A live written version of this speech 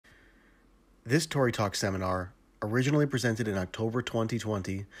This Tory Talk seminar, originally presented in October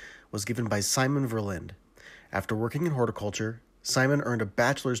 2020, was given by Simon Verlynde. After working in horticulture, Simon earned a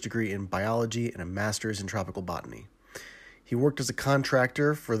bachelor's degree in biology and a master's in tropical botany. He worked as a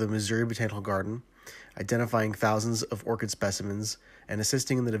contractor for the Missouri Botanical Garden, identifying thousands of orchid specimens and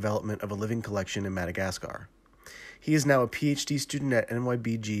assisting in the development of a living collection in Madagascar. He is now a PhD student at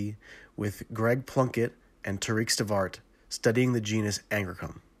NYBG with Greg Plunkett and Tariq Stavart, studying the genus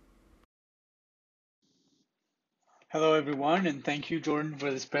Angraecum. Hello everyone, and thank you Jordan for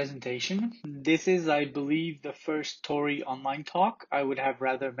this presentation. This is, I believe, the first Tory online talk. I would have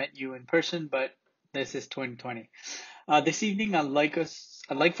rather met you in person, but this is 2020. This evening I'd like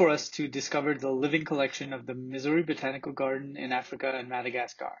for us to discover the living collection of the Missouri Botanical Garden in Africa and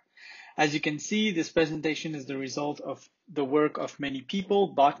Madagascar. As you can see, this presentation is the result of the work of many people,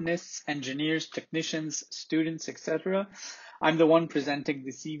 botanists, engineers, technicians, students, etc. I'm the one presenting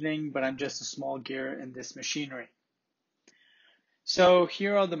this evening, but I'm just a small gear in this machinery. So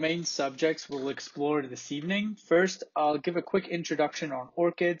here are the main subjects we'll explore this evening. First, I'll give a quick introduction on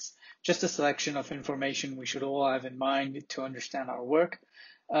orchids, just a selection of information we should all have in mind to understand our work.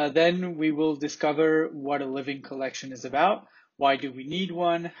 Then we will discover what a living collection is about, why do we need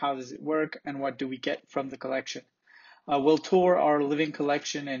one, how does it work, and what do we get from the collection. We'll tour our living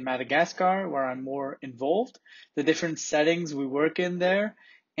collection in Madagascar, where I'm more involved, the different settings we work in there,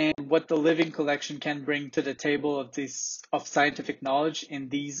 and what the living collection can bring to the table of scientific knowledge in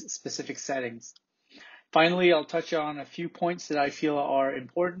these specific settings. Finally, I'll touch on a few points that I feel are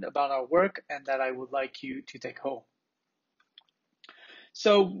important about our work and that I would like you to take home.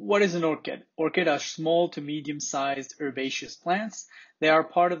 So what is an orchid? Orchids are small to medium-sized herbaceous plants. They are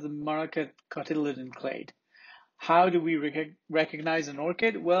part of the monocotyledon clade. How do we recognize an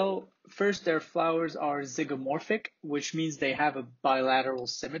orchid? Well, first, their flowers are zygomorphic, which means they have a bilateral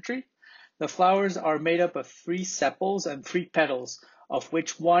symmetry. The flowers are made up of 3 sepals and 3 petals, of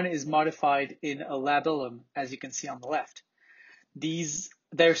which one is modified in a labellum, as you can see on the left.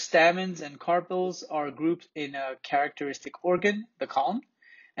 Their stamens and carpels are grouped in a characteristic organ, the column,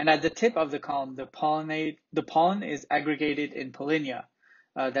 and at the tip of the column, the pollen is aggregated in pollinia.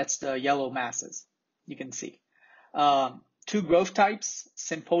 That's the yellow masses you can see. 2 growth types,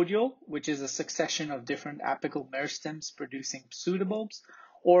 sympodial, which is a succession of different apical meristems producing pseudobulbs,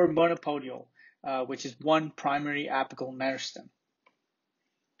 or monopodial, which is one primary apical meristem.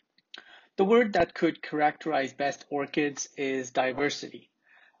 The word that could characterize best orchids is diversity.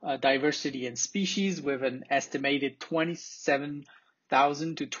 Diversity in species with an estimated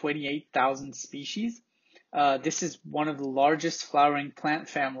 27,000 to 28,000 species. This is one of the largest flowering plant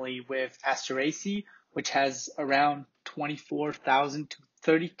family with Asteraceae, which has around 24,000 to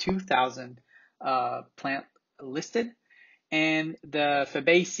 32,000 plant listed, and the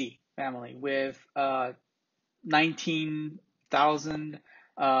Fabaceae family with 19,000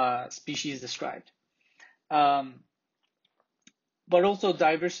 species described. But also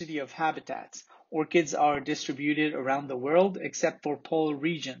diversity of habitats. Orchids are distributed around the world except for polar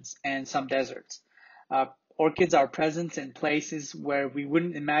regions and some deserts. Orchids are present in places where we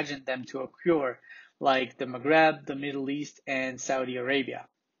wouldn't imagine them to occur, like the Maghreb, the Middle East, and Saudi Arabia.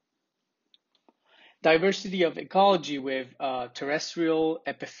 Diversity of ecology with terrestrial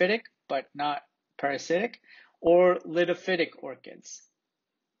epiphytic, but not parasitic, or lithophytic orchids.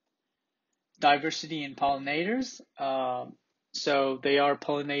 Diversity in pollinators. So they are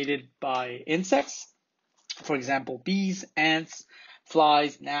pollinated by insects, for example, bees, ants,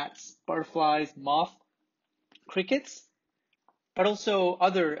 flies, gnats, butterflies, moths, crickets, but also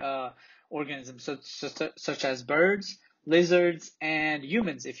other organisms such as birds, lizards, and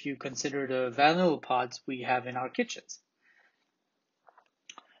humans, if you consider the vanillopods we have in our kitchens.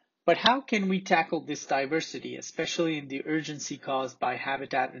 But how can we tackle this diversity, especially in the urgency caused by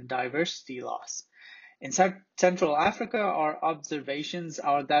habitat and diversity loss? In Central Africa, our observations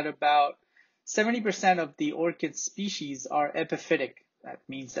are that about 70% of the orchid species are epiphytic. That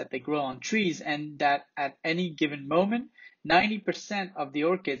means that they grow on trees, and that at any given moment, 90% of the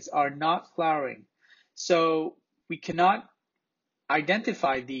orchids are not flowering. So we cannot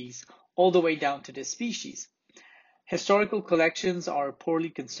identify these all the way down to the species. Historical collections are poorly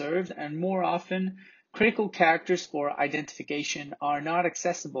conserved, and more often, critical characters for identification are not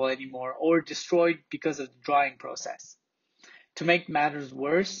accessible anymore or destroyed because of the drying process. To make matters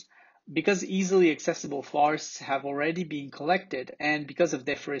worse, because easily accessible forests have already been collected, and because of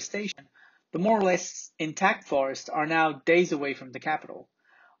deforestation, the more or less intact forests are now days away from the capital.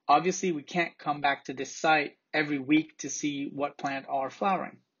 Obviously, we can't come back to this site every week to see what plant are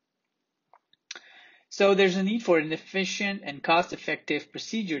flowering. So there's a need for an efficient and cost-effective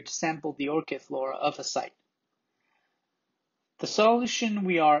procedure to sample the orchid flora of a site. The solution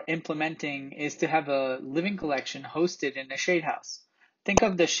we are implementing is to have a living collection hosted in a shade house. Think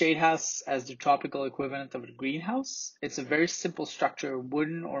of the shade house as the tropical equivalent of a greenhouse. It's a very simple structure,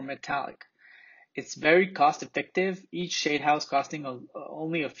 wooden or metallic. It's very cost effective, each shade house costing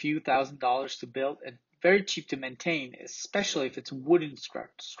only a few $1,000s to build and very cheap to maintain, especially if it's wooden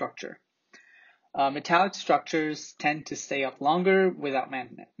structure. Metallic structures tend to stay up longer without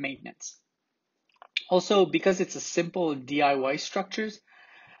maintenance. Also, because it's a simple DIY structures,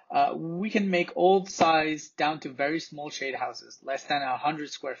 we can make old size down to very small shade houses, less than 100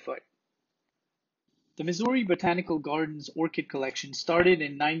 square foot. The Missouri Botanical Gardens orchid collection started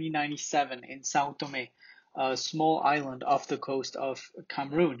in 1997 in São Tomé, a small island off the coast of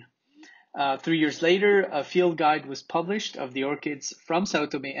Cameroon. 3 years later, a field guide was published of the orchids from São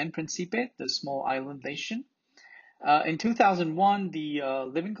Tomé and Príncipe, the small island nation. In 2001, the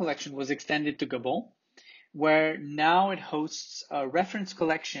living collection was extended to Gabon, where now it hosts a reference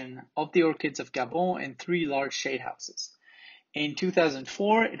collection of the orchids of Gabon in 3 large shade houses. In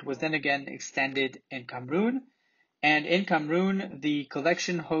 2004, it was then again extended in Cameroon, and in Cameroon, the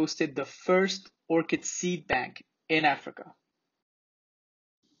collection hosted the first orchid seed bank in Africa.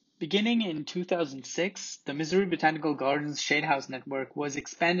 Beginning in 2006, the Missouri Botanical Gardens Shade House Network was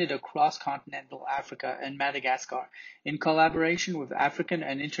expanded across continental Africa and Madagascar in collaboration with African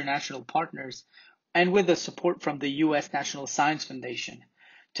and international partners and with the support from the U.S. National Science Foundation.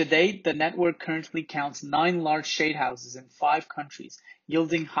 To date, the network currently counts 9 large shade houses in 5 countries,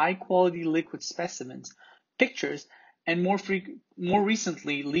 yielding high-quality liquid specimens, pictures, and more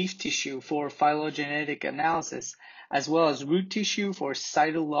recently, leaf tissue for phylogenetic analysis, as well as root tissue for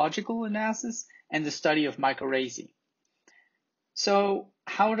cytological analysis and the study of mycorrhizae. So,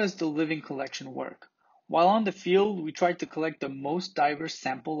 how does the living collection work? While on the field, we try to collect the most diverse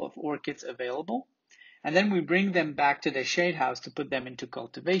sample of orchids available, and then we bring them back to the shade house to put them into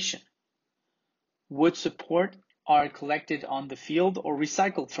cultivation. Wood support are collected on the field or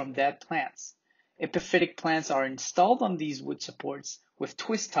recycled from dead plants. Epiphytic plants are installed on these wood supports with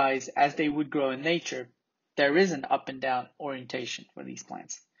twist ties as they would grow in nature. There is an up and down orientation for these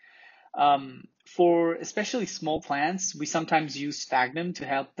plants. For especially small plants, we sometimes use sphagnum to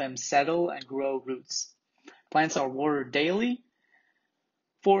help them settle and grow roots. Plants are watered daily.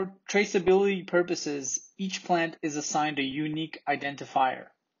 For traceability purposes, each plant is assigned a unique identifier.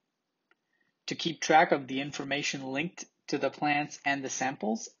 To keep track of the information linked to the plants and the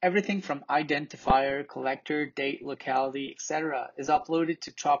samples, everything from identifier, collector, date, locality, etc. is uploaded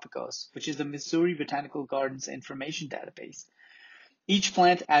to Tropicos, which is the Missouri Botanical Gardens information database. Each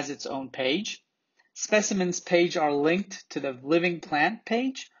plant has its own page. Specimens page are linked to the living plant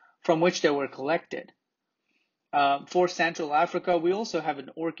page from which they were collected. For Central Africa, we also have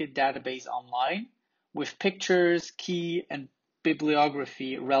an orchid database online with pictures, key, and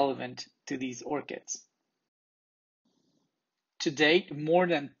bibliography relevant to these orchids. To date, more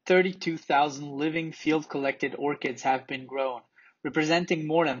than 32,000 living field-collected orchids have been grown, representing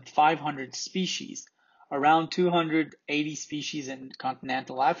more than 500 species, around 280 species in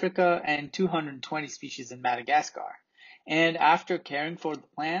continental Africa and 220 species in Madagascar. And after caring for the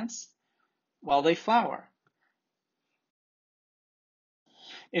plants, well, they flower.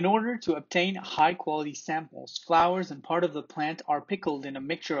 In order to obtain high-quality samples, flowers and part of the plant are pickled in a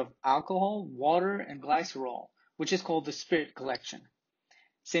mixture of alcohol, water, and glycerol, which is called the spirit collection.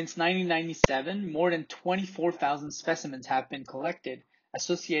 Since 1997, more than 24,000 specimens have been collected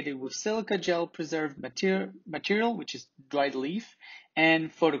associated with silica gel preserved material, which is dried leaf,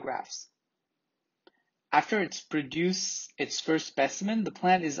 and photographs. After it's produced its first specimen, the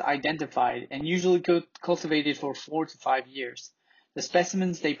plant is identified and usually cultivated for 4 to 5 years. The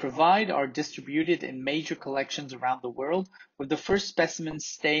specimens they provide are distributed in major collections around the world, with the first specimens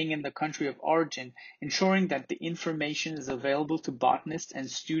staying in the country of origin, ensuring that the information is available to botanists and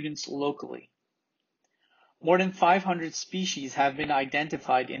students locally. More than 500 species have been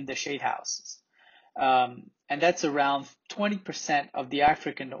identified in the shade houses, and that's around 20% of the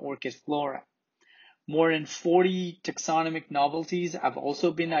African orchid flora. More than 40 taxonomic novelties have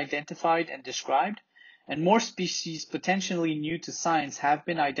also been identified and described, and more species potentially new to science have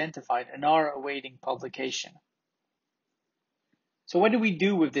been identified and are awaiting publication. So what do we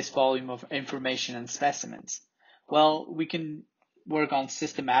do with this volume of information and specimens? Well, we can work on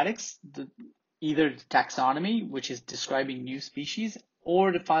systematics, either the taxonomy, which is describing new species,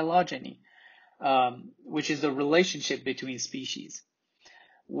 or the phylogeny, which is the relationship between species.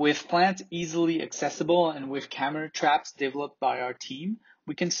 With plants easily accessible and with camera traps developed by our team,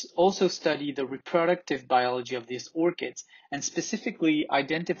 we can also study the reproductive biology of these orchids and specifically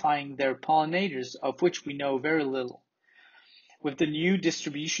identifying their pollinators, of which we know very little. With the new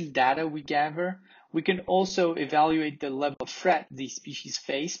distribution data we gather, we can also evaluate the level of threat these species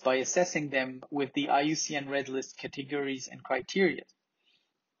face by assessing them with the IUCN Red List categories and criteria.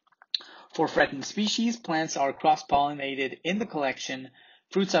 For threatened species, plants are cross-pollinated in the collection,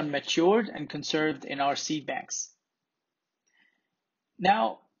 fruits are matured and conserved in our seed banks.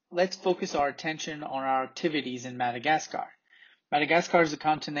 Now, let's focus our attention on our activities in Madagascar. Madagascar is a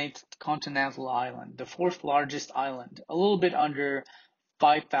continental island, the fourth largest island, a little bit under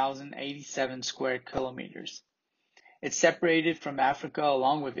 5,087 square kilometers. It's separated from Africa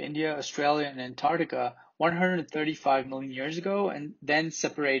along with India, Australia, and Antarctica 135 million years ago, and then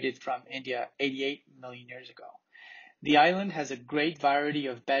separated from India 88 million years ago. The island has a great variety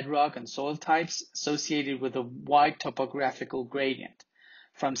of bedrock and soil types associated with a wide topographical gradient,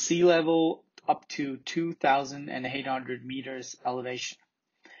 from sea level up to 2,800 meters elevation.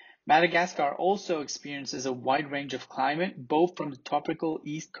 Madagascar also experiences a wide range of climate, both from the tropical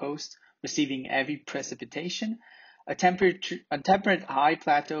east coast receiving heavy precipitation, a temperate high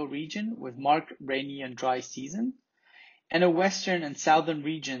plateau region with marked rainy and dry season, and a western and southern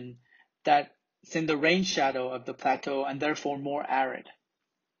region that's in the rain shadow of the plateau and therefore more arid.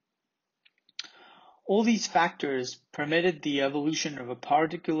 All these factors permitted the evolution of a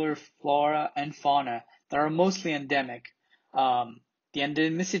particular flora and fauna that are mostly endemic. The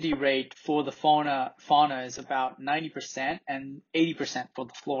endemicity rate for the fauna is about 90% and 80% for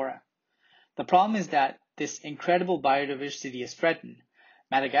the flora. The problem is that this incredible biodiversity is threatened.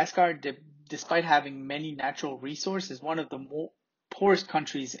 Madagascar, despite having many natural resources, is one of the poorest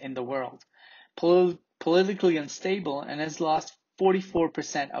countries in the world, politically unstable, and has lost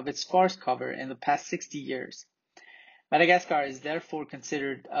 44% of its forest cover in the past 60 years. Madagascar is therefore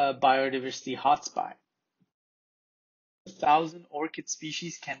considered a biodiversity hotspot. 1,000 orchid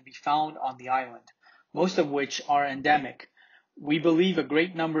species can be found on the island, most of which are endemic. We believe a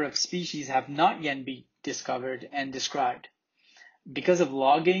great number of species have not yet been discovered and described. Because of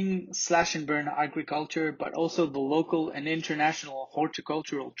logging, slash and burn agriculture, but also the local and international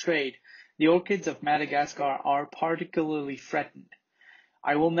horticultural trade, the orchids of Madagascar are particularly threatened.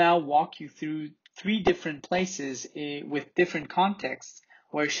 I will now walk you through 3 different places with different contexts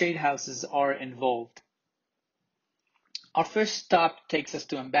where shade houses are involved. Our first stop takes us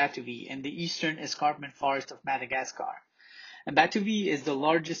to Mbatuvi in the eastern escarpment forest of Madagascar. Mbatuvi is the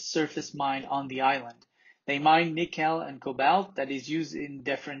largest surface mine on the island. They mine nickel and cobalt that is used in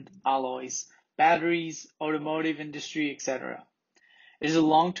different alloys, batteries, automotive industry, etc. It is a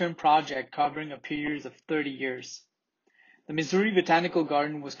long-term project covering a period of 30 years. The Missouri Botanical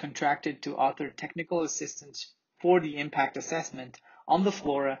Garden was contracted to author technical assistance for the impact assessment on the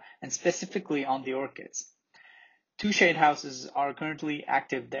flora and specifically on the orchids. 2 shade houses are currently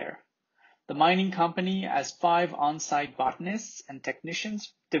active there. The mining company has 5 on-site botanists and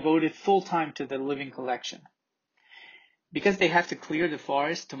technicians devoted full-time to the living collection. Because they have to clear the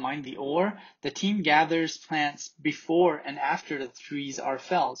forest to mine the ore, the team gathers plants before and after the trees are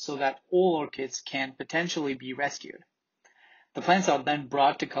felled so that all orchids can potentially be rescued. The plants are then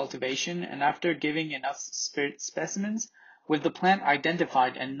brought to cultivation, and after giving enough specimens, with the plant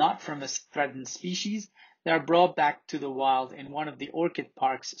identified and not from a threatened species, they are brought back to the wild in one of the orchid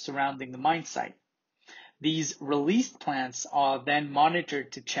parks surrounding the mine site. These released plants are then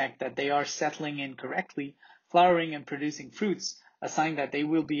monitored to check that they are settling in correctly, flowering and producing fruits, a sign that they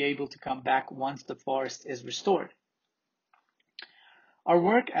will be able to come back once the forest is restored. Our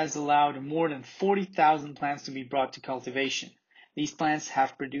work has allowed more than 40,000 plants to be brought to cultivation. These plants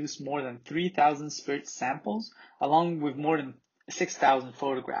have produced more than 3,000 spirit samples, along with more than 6,000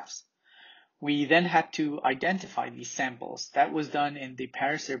 photographs. We then had to identify these samples. That was done in the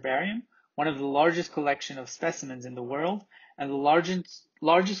Paris Herbarium, one of the largest collection of specimens in the world, and the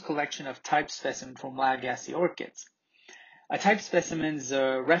largest collection of type specimen from Malagasy orchids. A type specimen is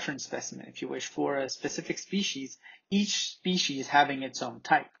a reference specimen, if you wish, for a specific species, each species having its own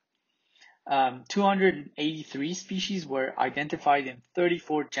type. 283 species were identified in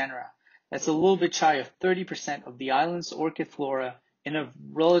 34 genera. That's a little bit shy of 30% of the island's orchid flora in a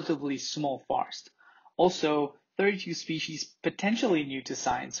relatively small forest. Also, 32 species potentially new to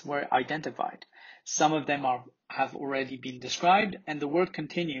science were identified. Some of them have already been described, and the work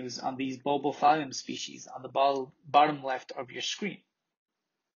continues on these bulbophyllum species on the bottom left of your screen.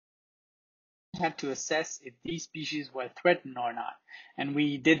 We had to assess if these species were threatened or not, and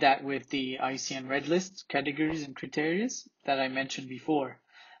we did that with the IUCN Red List categories and criteria that I mentioned before.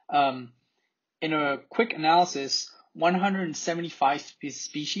 In a quick analysis, 175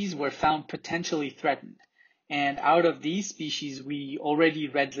 species were found potentially threatened. And out of these species, we already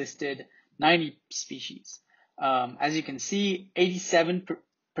red listed 90 species. As you can see, 87%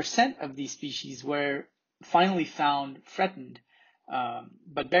 of these species were finally found threatened.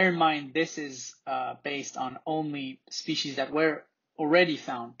 But bear in mind, this is based on only species that were already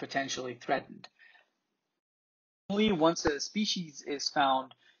found potentially threatened. Only once a species is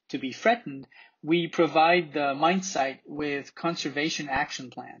found to be threatened, we provide the mine site with conservation action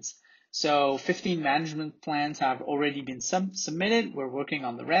plans. So 15 management plans have already been submitted. We're working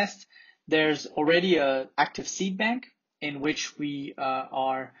on the rest. There's already an active seed bank in which we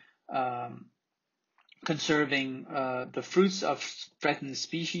are conserving the fruits of threatened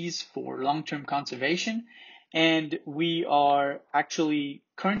species for long-term conservation. And we are actually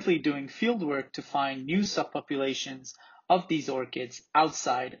currently doing field work to find new subpopulations of these orchids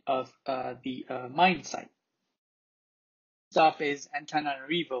outside of the mine site. Stop is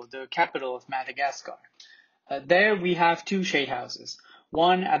Antananarivo, the capital of Madagascar. There we have two shade houses.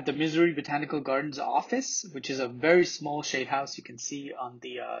 One at the Missouri Botanical Gardens office, which is a very small shade house you can see on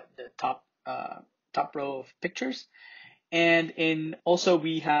the top row of pictures. And also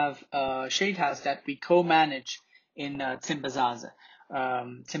we have a shade house that we co-manage in Tsimbazaza.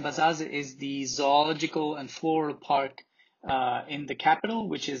 Tsimbazaza is the zoological and floral park in the capital,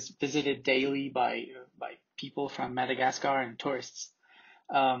 which is visited daily by people from Madagascar and tourists.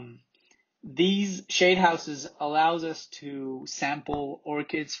 These shade houses allows us to sample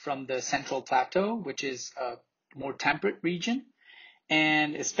orchids from the Central Plateau, which is a more temperate region,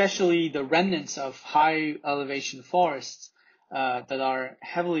 and especially the remnants of high elevation forests that are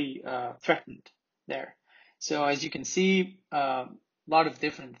heavily threatened there. So as you can see, a lot of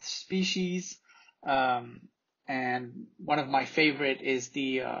different species, and one of my favorite is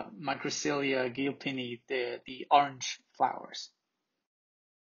the Microcilia guilpini, the orange flowers.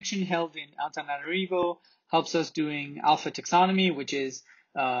 Held in Antananarivo helps us doing alpha taxonomy, which is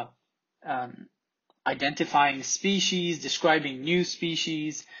identifying species, describing new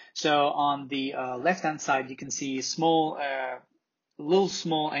species. So on the left-hand side, you can see little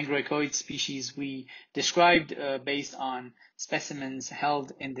small angraecoid species we described based on specimens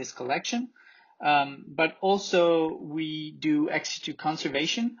held in this collection. But also we do ex situ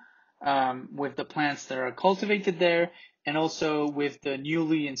conservation with the plants that are cultivated there, and also with the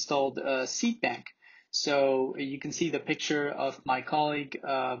newly installed seed bank. So you can see the picture of my colleague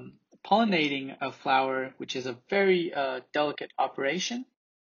pollinating a flower, which is a very delicate operation.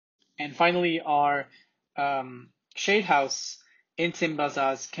 And finally, our shade house in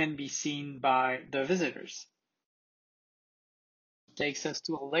Tsimbazaz can be seen by the visitors. Takes us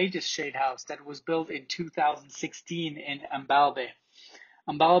to a latest shade house that was built in 2016 in Ambalbe.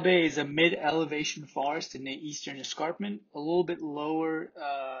 Ambalbe is a mid-elevation forest in the eastern escarpment, a little bit lower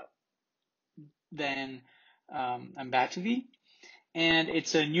than Ambatovi, and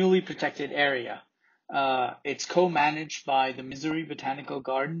it's a newly protected area. It's co-managed by the Missouri Botanical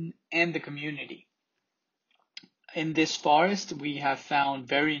Garden and the community. In this forest, we have found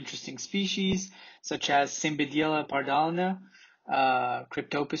very interesting species such as Cymbidiella pardalna,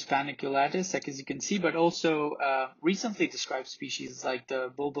 Cryptopus paniculatus, like as you can see, but also recently described species like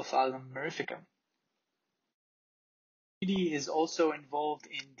the Bulbophyllum mirificum. The community is also involved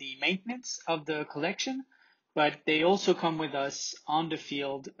in the maintenance of the collection, but they also come with us on the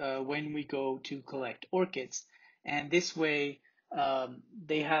field when we go to collect orchids. And this way,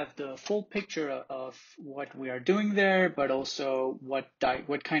 they have the full picture of what we are doing there, but also what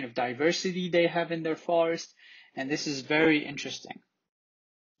kind of diversity they have in their forest. And this is very interesting.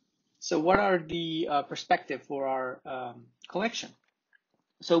 So what are the perspective for our collection?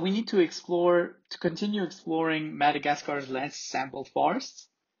 So we need to continue exploring Madagascar's land sample forests.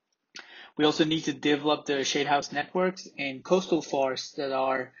 We also need to develop the shade house networks in coastal forests that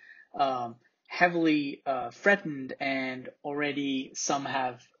are heavily threatened, and already some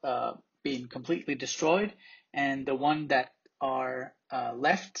have been completely destroyed, and the ones that are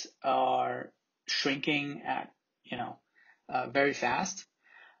left are shrinking at very fast.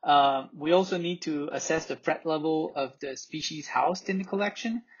 We also need to assess the threat level of the species housed in the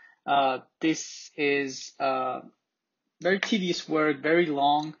collection. This is very tedious work, very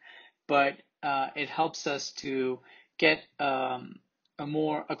long, but it helps us to get a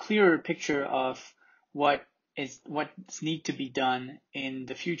clearer picture of what's need to be done in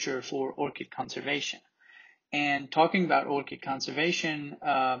the future for orchid conservation. And talking about orchid conservation,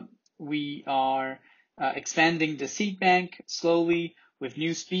 we are expanding the seed bank slowly with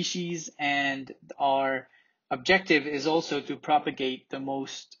new species, and our objective is also to propagate the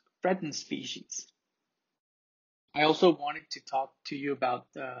most threatened species. I also wanted to talk to you about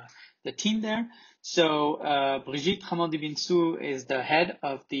the team there. So Brigitte Ramon-Divinsou is the head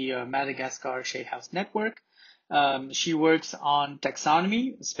of the Madagascar Shade House Network. She works on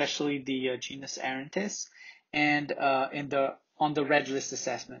taxonomy, especially the genus Arantes, and on the Red List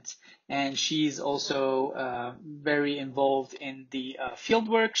assessments. And she's also very involved in the field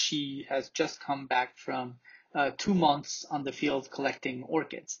work. She has just come back from 2 months on the field collecting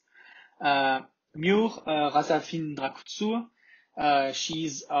orchids. Mur Razafin Drakutsur.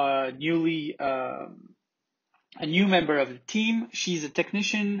 She's a new member of the team. She's a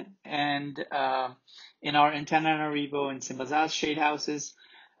technician and in our Antananarivo and Simbazaz shade houses.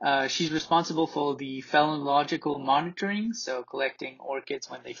 She's responsible for the phenological monitoring, so collecting orchids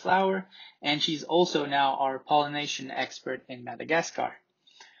when they flower, and she's also now our pollination expert in Madagascar.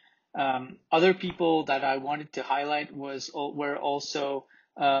 Other people that I wanted to highlight were also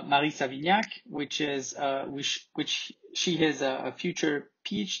Marie Savignac, which she is a future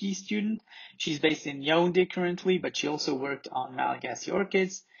PhD student. She's based in Yaoundé currently, but she also worked on Malagasy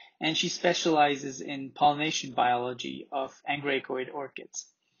orchids, and she specializes in pollination biology of angraecoid orchids.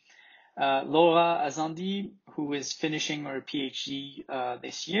 Laura Azandi, who is finishing her PhD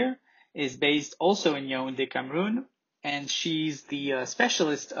this year, is based also in Yaoundé, Cameroon, and she's the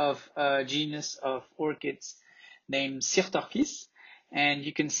specialist of a genus of orchids named Sirtorchis. And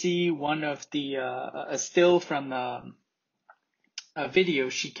you can see one of the a still from a video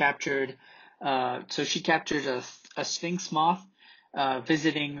she captured. So she captured a sphinx moth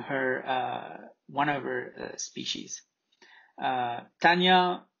visiting her one of her species.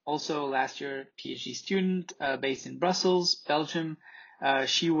 Tanya, also last year PhD student, based in Brussels, Belgium.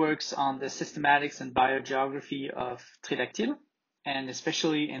 She works on the systematics and biogeography of tridactyle, and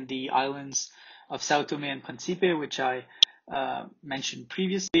especially in the islands of São Tomé and Príncipe, which I mentioned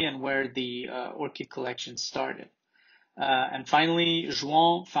previously, and where the orchid collection started. And finally,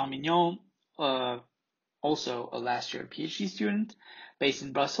 Juan Farmignon, also a last year PhD student based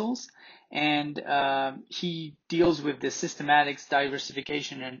in Brussels, and he deals with the systematics,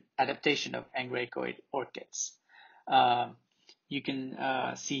 diversification, and adaptation of angraecoid orchids. You can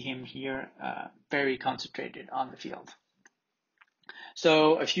see him here very concentrated on the field.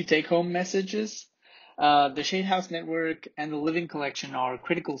 So a few take-home messages. The Shade House Network and the Living Collection are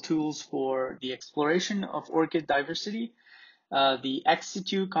critical tools for the exploration of orchid diversity, the ex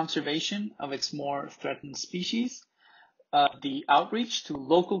situ conservation of its more threatened species, the outreach to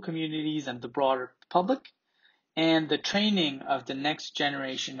local communities and the broader public, and the training of the next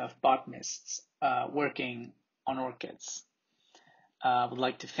generation of botanists working on orchids. I would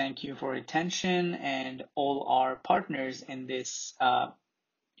like to thank you for your attention and all our partners in this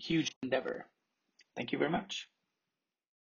huge endeavor. Thank you very much.